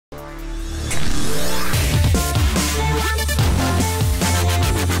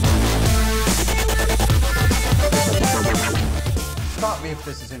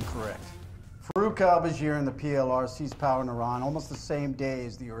Farouk al-Bashir and the PLR seized power in Iran almost the same day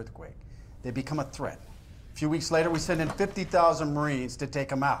as the earthquake. They become a threat. A few weeks later, we send in 50,000 Marines to take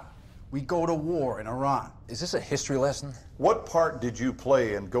them out. We go to war in Iran. Is this a history lesson? What part did you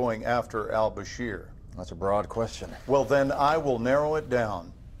play in going after al-Bashir? That's a broad question. Well, then I will narrow it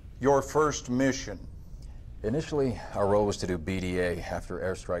down. Your first mission. Initially, our role was to do BDA after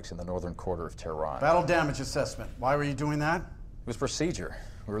airstrikes in the northern quarter of Tehran. Battle damage assessment. Why were you doing that? It was procedure.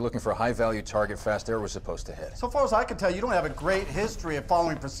 We were looking for a high-value target Fast Air was supposed to hit. So far as I can tell, you don't have a great history of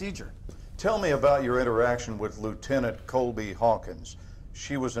following procedure. Tell me about your interaction with Lieutenant Colby Hawkins.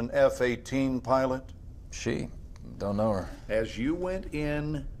 She was an F-18 pilot? She? Don't know her. As you went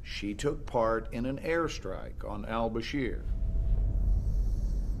in, she took part in an airstrike on al-Bashir.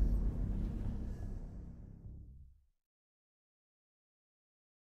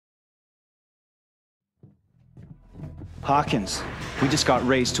 Hawkins, we just got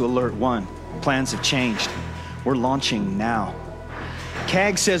raised to Alert 1. Plans have changed. We're launching now.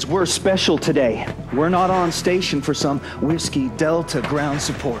 CAG says we're special today. We're not on station for some Whiskey Delta ground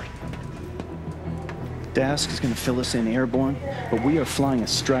support. Dask is going to fill us in airborne, but we are flying a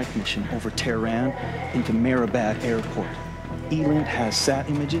strike mission over Tehran into Mehrabad Airport. Elint has sat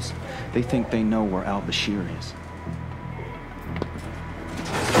images. They think they know where al-Bashir is.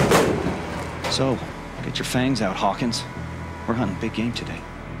 So, get your fangs out, Hawkins. We're hunting big game today.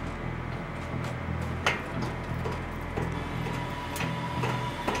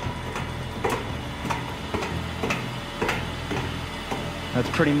 That's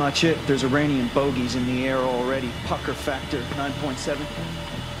pretty much it. There's Iranian bogeys in the air already. Pucker factor 9.7.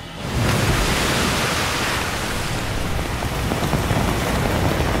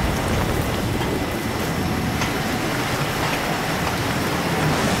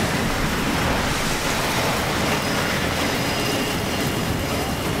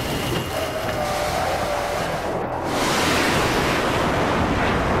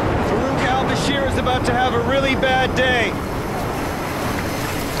 Farouk al-Bashir is about to have a really bad day.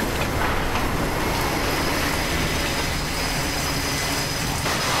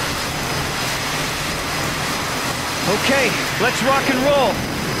 Okay, let's rock and roll.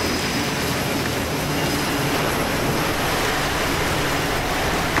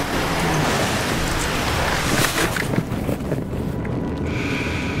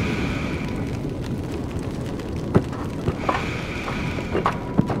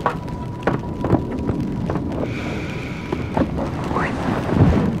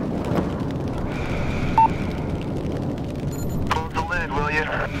 Close the lid, will you?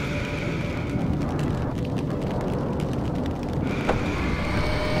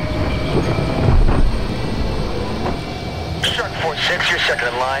 Shark 4-6, you're second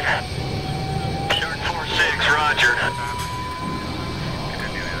in line. Shark 4-6, roger.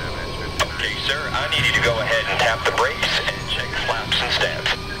 Okay, sir, I need you to go ahead and tap the brakes and check flaps and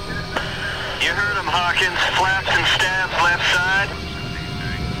stabs. You heard him, Hawkins. Flaps and stabs, left side.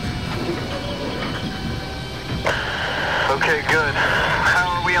 Okay, good.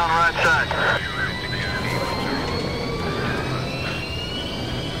 How are we on right side?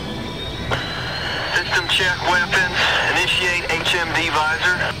 System check weapons. Initiate HMD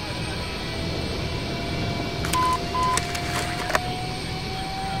visor.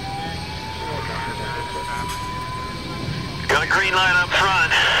 Got a green light up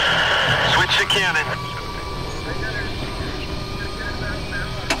front. Switch to cannon.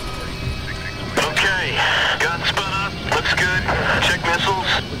 Okay. Gun spun up. Looks good. Check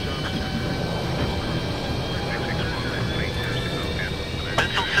missiles.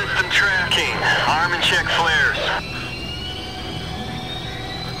 Missile system tracking. Arm and check flares.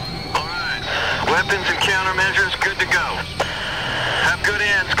 Alright. Weapons and countermeasures good to go. Have good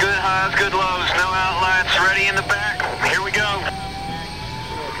ends, good highs, good lows. No outlets. Ready in the back. Here we go.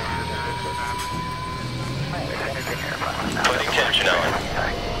 Putting tension on.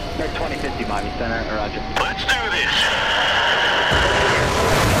 2050 Miami Center, roger. Let's do this.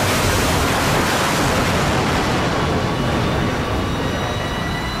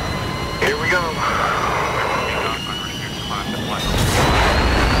 Here we go.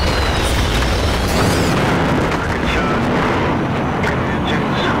 Good shot. Good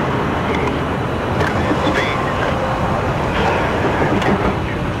engines. Good speed.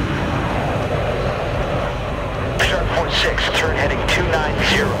 Shark 4-6, turn heading 290.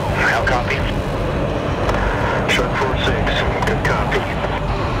 How copy? Shark 4-6, good copy.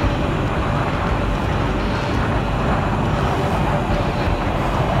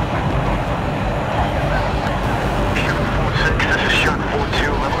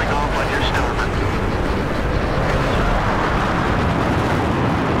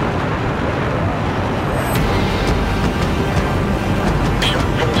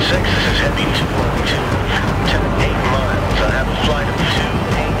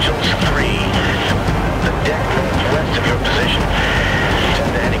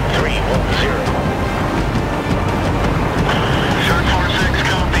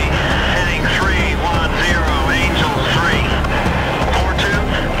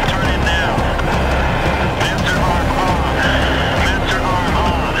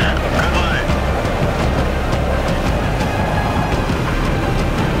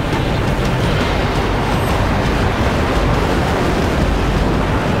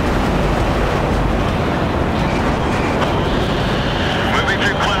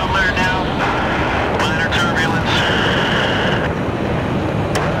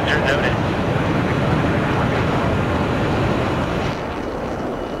 Noted.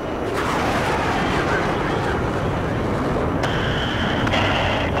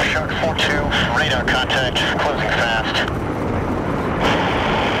 Shark 4-2, radar contact, closing fast.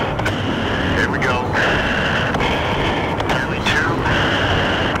 Here we go. Nearly 2.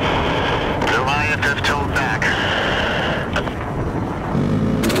 No IFF towed back.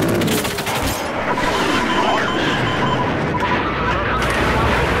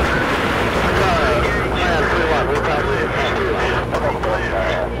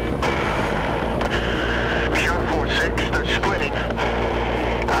 Shark 4-6, they're splitting.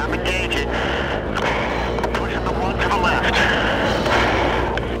 I'm engaging. Pushing the one to the left.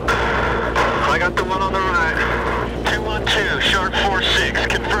 I got the one on the right. 212, Shark 4-6.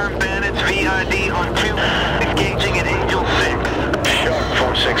 Confirm Bandit's VID on 2. Engaging at Angel 6.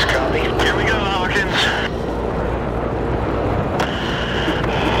 Shark 4-6, copy. Here we go, Hawkins.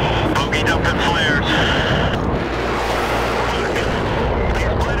 Bogey dumping flares.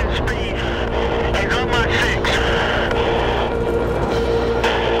 He's split his speed. He's on my 6.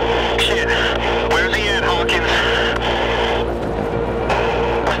 Shit. Where's he at, Hawkins?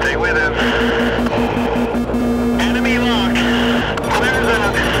 Stay with him. Enemy lock. Clears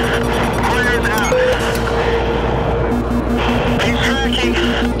out. Clears out. He's tracking.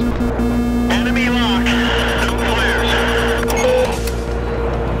 Enemy lock. No flares.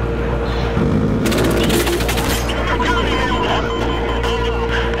 Hold on.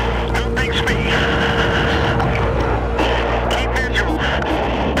 Don't think speed. Keep visual.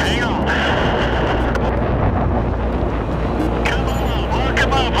 Hang on. Come on, lock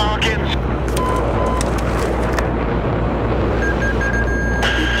him up, Hawkins.